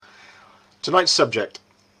Tonight's subject,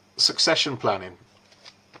 succession planning.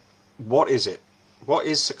 What is it? What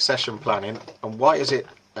is succession planning, and why is it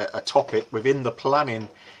a topic within the planning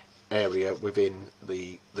area within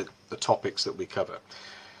the topics that we cover?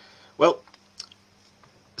 Well,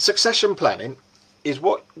 succession planning is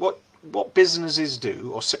what businesses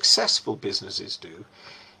do, or successful businesses do,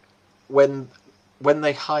 when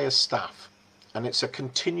they hire staff, and it's a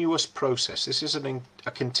continuous process. This is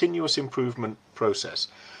a continuous improvement process,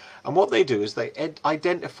 and what they do is they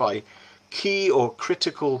identify key or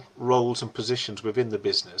critical roles and positions within the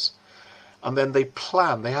business, and then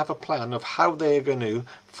they have a plan of how they're going to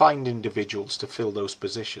find individuals to fill those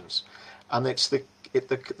positions. And it's the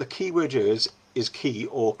key word here is key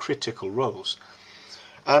or critical roles,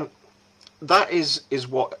 and that is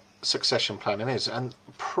what succession planning is. And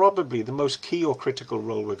probably the most key or critical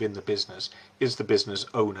role within the business is the business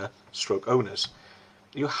owner / owners.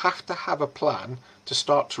 You have to have a plan to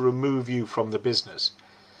start to remove you from the business.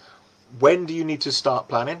 When do you need to start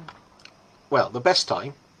planning? Well, the best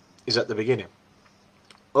time is at the beginning.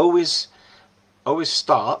 Always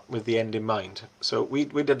start with the end in mind. So we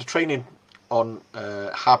did a training on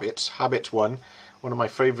habits. Habits 1. One of my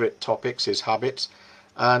favourite topics is habits,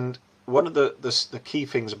 and one of the key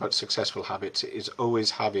things about successful habits is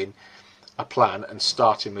always having a plan and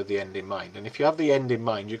starting with the end in mind. And if you have the end in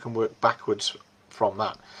mind, you can work backwards from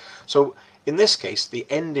that. So in this case, the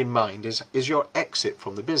end in mind is your exit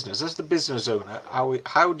from the business. As the business owner,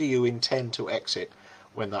 how do you intend to exit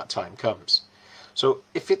when that time comes? So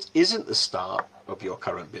if it isn't the start of your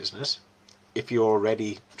current business, if you're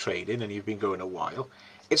already trading and you've been going a while,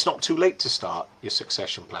 it's not too late to start your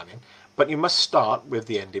succession planning, but you must start with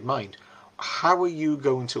the end in mind. How are you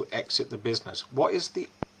going to exit the business? What is the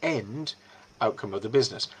end outcome of the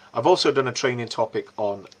business? I've also done a training topic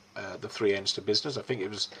on the 3 N's to business. I think it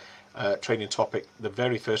was training topic, the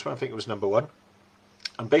very first one. I think it was number 1.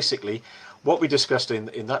 And basically, what we discussed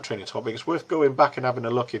in that training topic, is worth going back and having a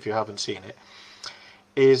look if you haven't seen it,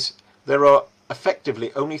 is there are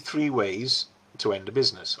effectively only 3 ways to end a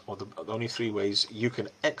business, or the only 3 ways you can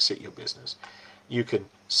exit your business. You can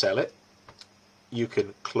sell it, you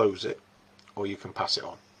can close it, or you can pass it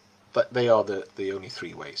on. But they are the only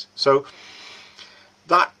 3 ways. So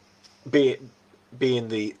that being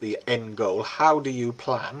the end goal, how do you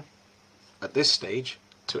plan at this stage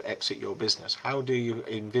to exit your business? How do you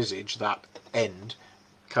envisage that end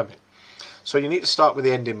coming? So you need to start with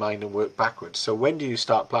the end in mind and work backwards. So when do you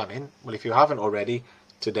start planning? Well, if you haven't already,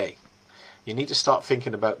 today. You need to start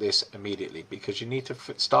thinking about this immediately, because you need to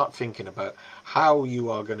start thinking about how you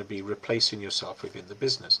are going to be replacing yourself within the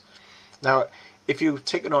business. Now, if you've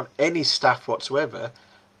taken on any staff whatsoever,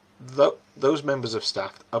 those members of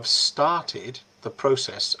staff have started the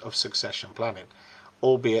process of succession planning,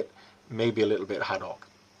 albeit maybe a little bit ad hoc.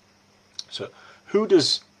 So who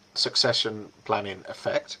does succession planning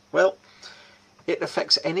affect? Well, it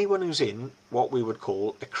affects anyone who's in what we would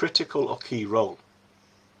call a critical or key role.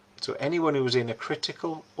 So anyone who's in a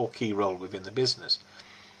critical or key role within the business.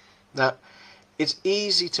 Now, it's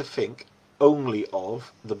easy to think only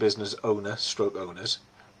of the business owner / owners,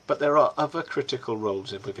 but there are other critical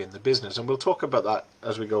roles within the business, and we'll talk about that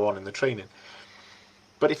as we go on in the training.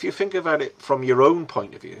 But if you think about it from your own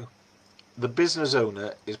point of view, the business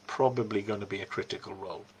owner is probably going to be a critical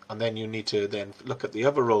role, and then you need to then look at the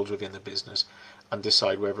other roles within the business and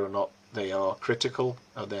decide whether or not they are critical,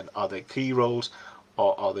 and then are they key roles,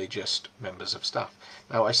 or are they just members of staff?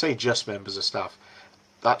 Now, I say just members of staff.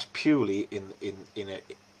 That's purely in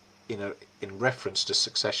reference to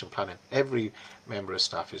succession planning. Every member of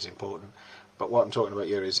staff is important, but what I'm talking about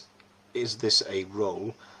here is this a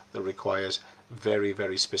role that requires very,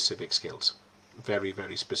 very specific skills, very,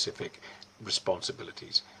 very specific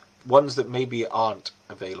responsibilities, ones that maybe aren't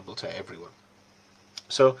available to everyone.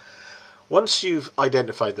 So once you've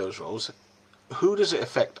identified those roles, who does it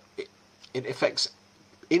affect? It affects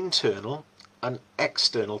internal and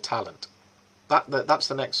external talent. That's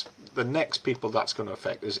the next people that's going to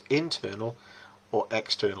affect is internal or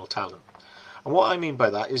external talent. And what I mean by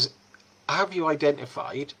that is, have you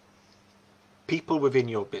identified people within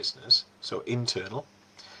your business, so internal,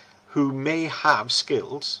 who may have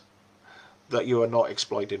skills that you are not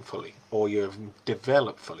exploiting fully, or you have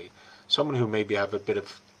developed fully? Someone who maybe have a bit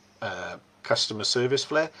of customer service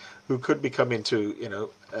flair, who could be coming to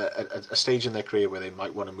a stage in their career where they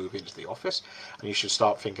might want to move into the office, and you should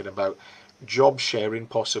start thinking about job sharing,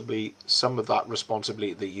 possibly some of that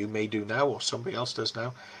responsibility that you may do now or somebody else does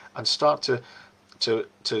now, and start to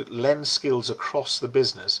lend skills across the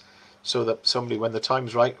business, so that somebody, when the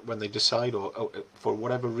time's right, when they decide, or for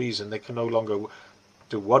whatever reason they can no longer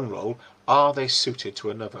do one role, Are they suited to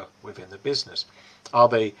another within the business? Are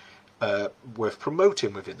they worth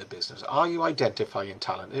promoting within the business? Are you identifying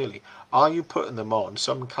talent early? Are you putting them on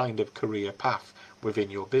some kind of career path within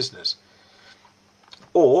your business?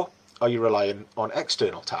 Or are you relying on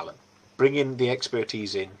external talent, bringing the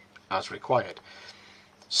expertise in as required?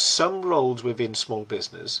 Some roles within small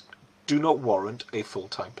business do not warrant a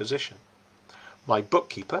full-time position. My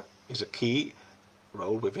bookkeeper is a key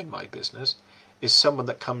role within my business, is someone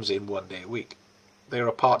that comes in 1 day a week. They're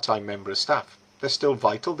a part-time member of staff. They're still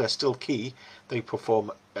vital, they're still key. They perform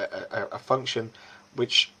a function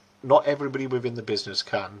which not everybody within the business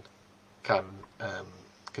can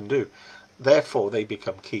do. Therefore, they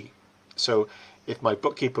become key. So if my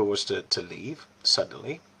bookkeeper was to leave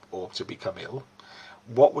suddenly or to become ill,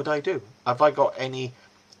 what would I do? Have I got any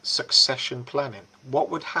succession planning? What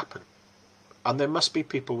would happen? And there must be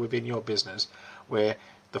people within your business where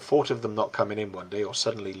the thought of them not coming in 1 day or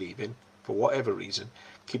suddenly leaving for whatever reason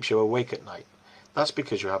keeps you awake at night. That's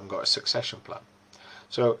because you haven't got a succession plan.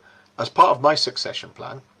 So as part of my succession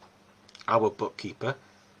plan, our bookkeeper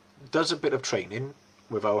does a bit of training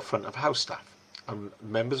with our front of house staff, and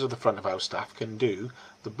members of the front of house staff can do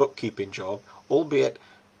the bookkeeping job, albeit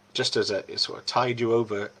just as a sort of tide you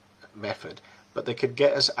over method, but they could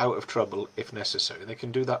get us out of trouble if necessary. They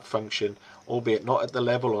can do that function, albeit not at the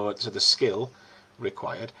level or to the skill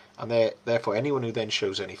required, and therefore anyone who then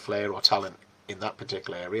shows any flair or talent in that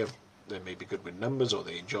particular area, they may be good with numbers or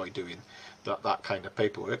they enjoy doing that kind of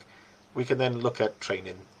paperwork, we can then look at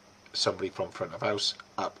training somebody from front of house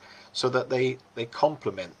up so that they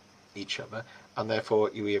complement each other, and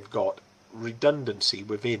therefore you have got redundancy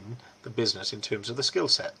within the business in terms of the skill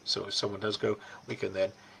set. So if someone does go, we can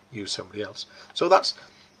then use somebody else. So that's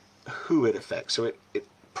who it affects. So it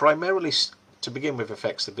primarily, to begin with,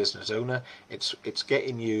 affects the business owner. It's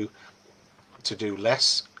getting you to do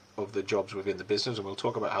less of the jobs within the business, and we'll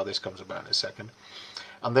talk about how this comes about in a second.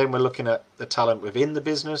 And then we're looking at the talent within the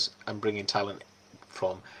business and bringing talent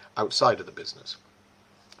from outside of the business.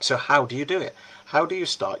 So how do you do it? How do you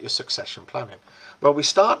start your succession planning? Well, we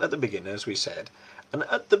start at the beginning, as we said, and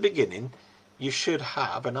at the beginning you should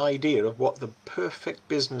have an idea of what the perfect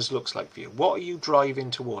business looks like for you. What are you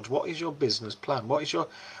driving towards? What is your business plan? What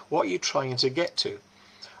are you trying to get to?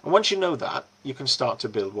 And once you know that, you can start to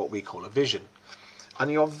build what we call a vision.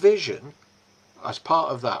 And your vision, as part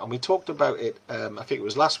of that, and we talked about it, I think it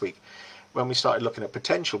was last week, when we started looking at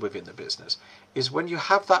potential within the business, is when you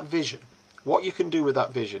have that vision, what you can do with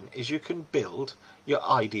that vision is you can build your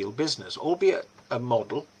ideal business, albeit a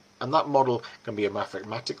model, and that model can be a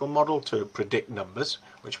mathematical model to predict numbers,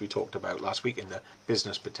 which we talked about last week in the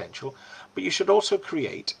business potential, but you should also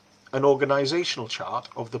create an organizational chart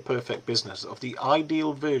of the perfect business, of the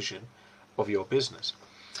ideal version of your business.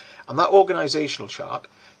 And that organizational chart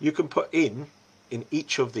you can put in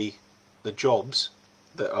each of the jobs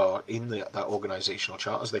that are in that organizational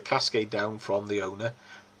chart as they cascade down from the owner,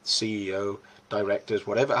 CEO, directors,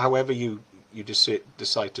 whatever, however you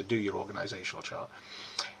decide to do your organizational chart.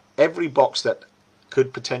 Every box that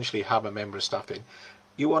could potentially have a member of staff in,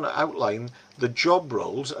 you want to outline the job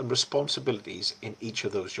roles and responsibilities in each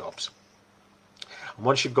of those jobs. And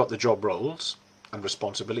once you've got the job roles and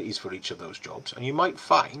responsibilities for each of those jobs, and you might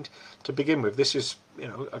find, to begin with, this is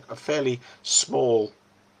a fairly small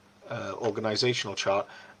organizational chart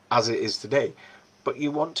as it is today, but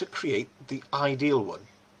you want to create the ideal one,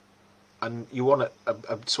 and you want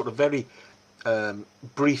a sort of very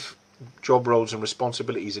brief job roles and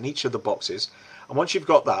responsibilities in each of the boxes. And once you've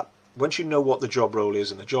got that, once you know what the job role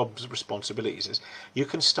is and the job's responsibilities is, you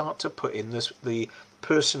can start to put in the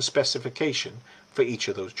person specification for each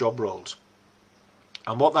of those job roles.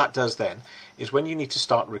 And what that does then is when you need to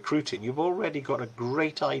start recruiting, you've already got a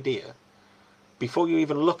great idea, before you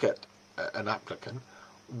even look at an applicant,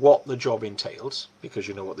 what the job entails, because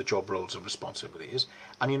you know what the job roles and responsibility is,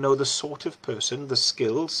 and you know the sort of person, the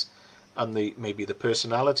skills, and maybe the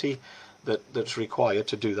personality that's required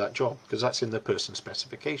to do that job, because that's in the person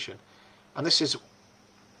specification. And this is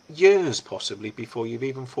years possibly before you've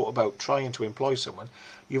even thought about trying to employ someone.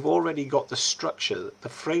 You've already got the structure, the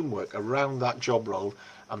framework around that job role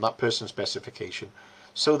and that person specification,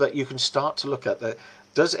 so that you can start to look at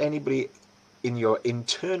does anybody in your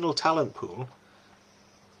internal talent pool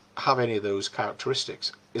have any of those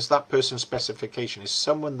characteristics? Is that person specification, is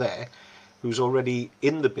someone there who's already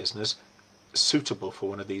in the business suitable for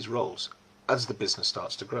one of these roles as the business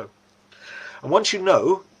starts to grow? And once you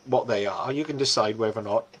know what they are, you can decide whether or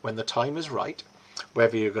not, when the time is right,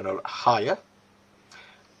 whether you're going to hire,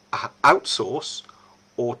 outsource,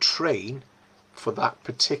 or train for that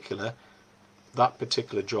particular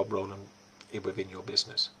job role within your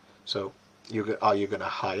business. So are you going to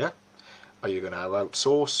hire? Are you going to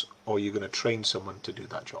outsource? Or are you going to train someone to do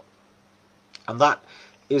that job? And that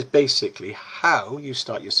is basically how you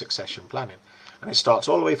start your succession planning. And it starts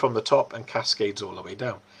all the way from the top and cascades all the way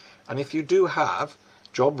down. And if you do have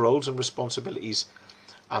job roles and responsibilities,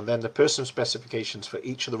 and then the person specifications for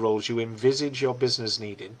each of the roles you envisage your business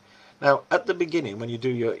needing. Now, at the beginning, when you do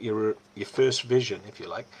your first vision, if you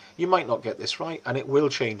like, you might not get this right, and it will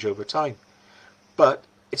change over time. But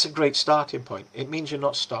it's a great starting point. It means you're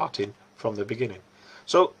not starting from the beginning.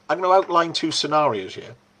 So I'm going to outline 2 scenarios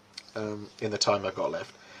here in the time I've got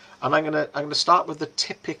left, and I'm going to start with the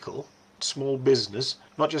typical small business,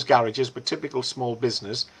 not just garages, but typical small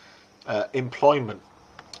business employment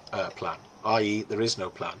plan, i.e. there is no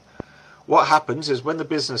plan. What happens is when the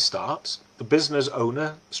business starts, the business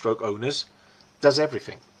owner, stroke owners, does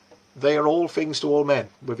everything. They are all things to all men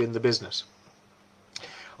within the business.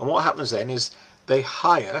 And what happens then is they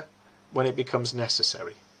hire when it becomes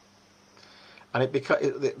necessary. And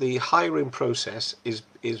the hiring process is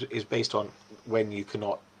based on when you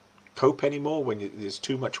cannot cope anymore, when there's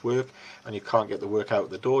too much work and you can't get the work out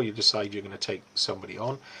the door, you decide you're going to take somebody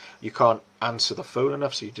on. You can't answer the phone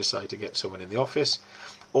enough, so you decide to get someone in the office.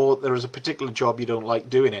 Or there is a particular job you don't like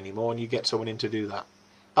doing anymore and you get someone in to do that.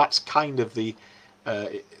 That's kind of the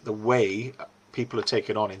way people are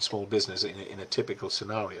taken on in small business in a typical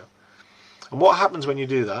scenario. And what happens when you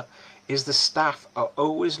do that is the staff are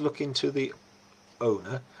always looking to the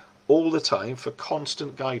owner all the time for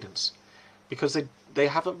constant guidance, because they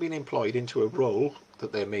haven't been employed into a role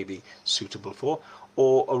that they may be suitable for,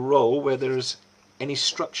 or a role where there's any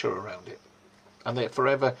structure around it, and they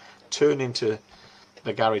forever turn into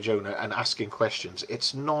the garage owner and asking questions.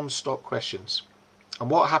 It's non-stop questions. And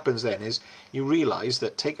what happens then is you realize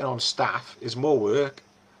that taking on staff is more work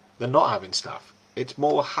than not having staff. It's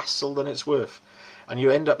more hassle than it's worth, and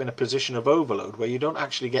you end up in a position of overload where you don't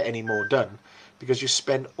actually get any more done because you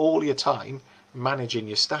spend all your time managing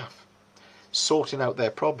your staff, sorting out their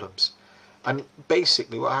problems. And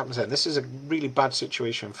basically what happens then, this is a really bad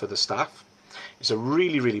situation for the staff. It's a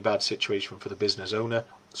really, really bad situation for the business owner,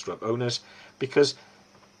 stroke owners, because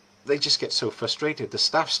they just get so frustrated. The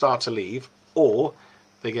staff start to leave or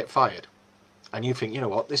they get fired. And you think, you know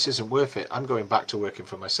what, this isn't worth it. I'm going back to working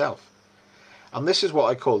for myself. And this is what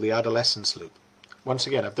I call the adolescence loop. Once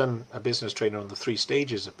again, I've done a business training on the 3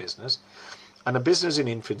 stages of business. And a business in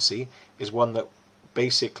infancy is one that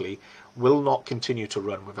basically will not continue to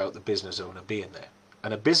run without the business owner being there.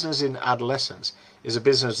 And a business in adolescence is a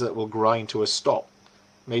business that will grind to a stop.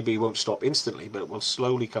 Maybe it won't stop instantly, but it will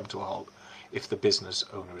slowly come to a halt if the business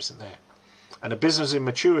owner isn't there. And a business in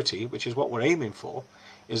maturity, which is what we're aiming for,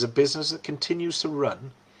 is a business that continues to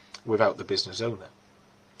run without the business owner.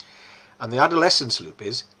 And the adolescence loop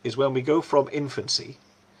is when we go from infancy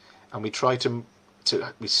and we try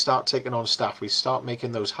we start taking on staff, we start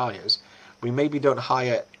making those hires. We maybe don't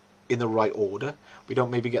hire in the right order. We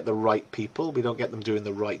don't maybe get the right people. We don't get them doing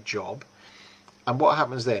the right job. And what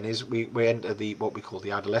happens then is we enter what we call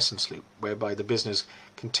the adolescence loop, whereby the business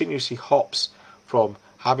continuously hops from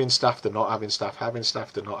having staff to not having staff, having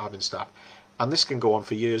staff to not having staff. And this can go on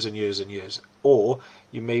for years and years and years. Or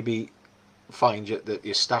you maybe find that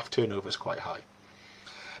your staff turnover is quite high.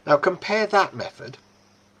 Now compare that method,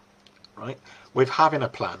 right, with having a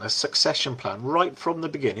plan, a succession plan right from the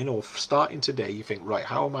beginning, or starting today. You think, right,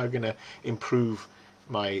 how am I going to improve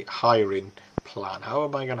my hiring plan? How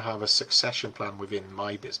am I going to have a succession plan within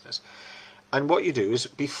my business? And what you do is,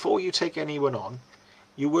 before you take anyone on,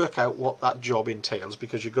 you work out what that job entails,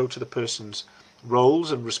 because you go to the person's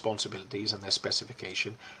roles and responsibilities and their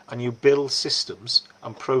specification, and you build systems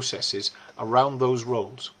and processes around those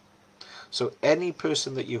roles. So any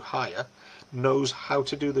person that you hire knows how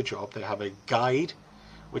to do the job. They have a guide,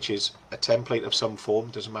 which is a template of some form.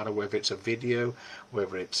 Doesn't matter whether it's a video,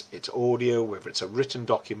 whether it's audio, whether it's a written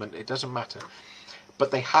document, it doesn't matter.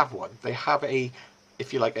 But they have one. They have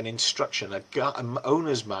if you like, an instruction, an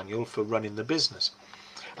owner's manual for running the business.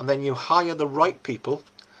 And then you hire the right people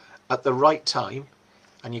at the right time,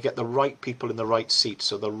 and you get the right people in the right seat.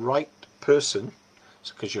 So the right person,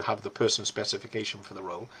 because you have the person specification for the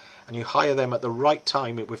role, and you hire them at the right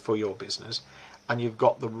time for your business, and you've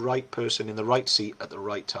got the right person in the right seat at the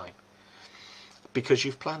right time, because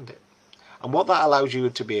you've planned it. And what that allows you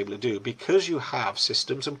to be able to do, because you have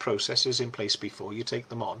systems and processes in place before you take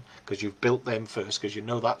them on, because you've built them first, because you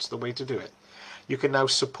know that's the way to do it, you can now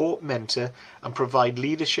support, mentor, and provide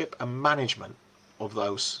leadership and management of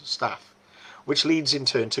those staff, which leads in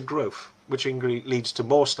turn to growth, which leads to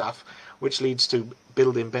more staff, which leads to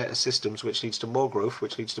building better systems, which leads to more growth,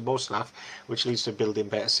 which leads to more staff, which leads to building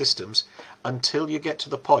better systems, until you get to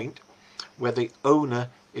the point where the owner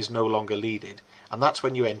is no longer needed. And that's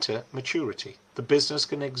when you enter maturity. The business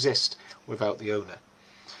can exist without the owner.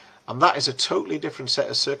 And that is a totally different set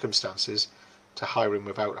of circumstances to hiring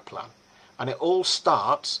without a plan. And it all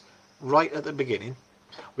starts right at the beginning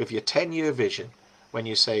with your 10-year vision, when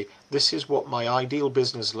you say, this is what my ideal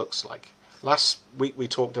business looks like. Last week we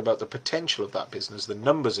talked about the potential of that business, the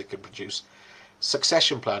numbers it can produce.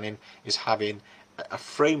 Succession planning is having a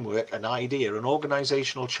framework, an idea, an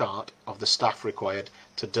organisational chart of the staff required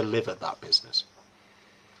to deliver that business.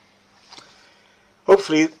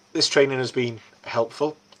 Hopefully this training has been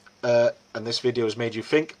helpful, and this video has made you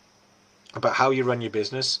think about how you run your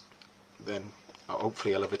business. Then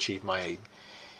hopefully I'll have achieved my aim.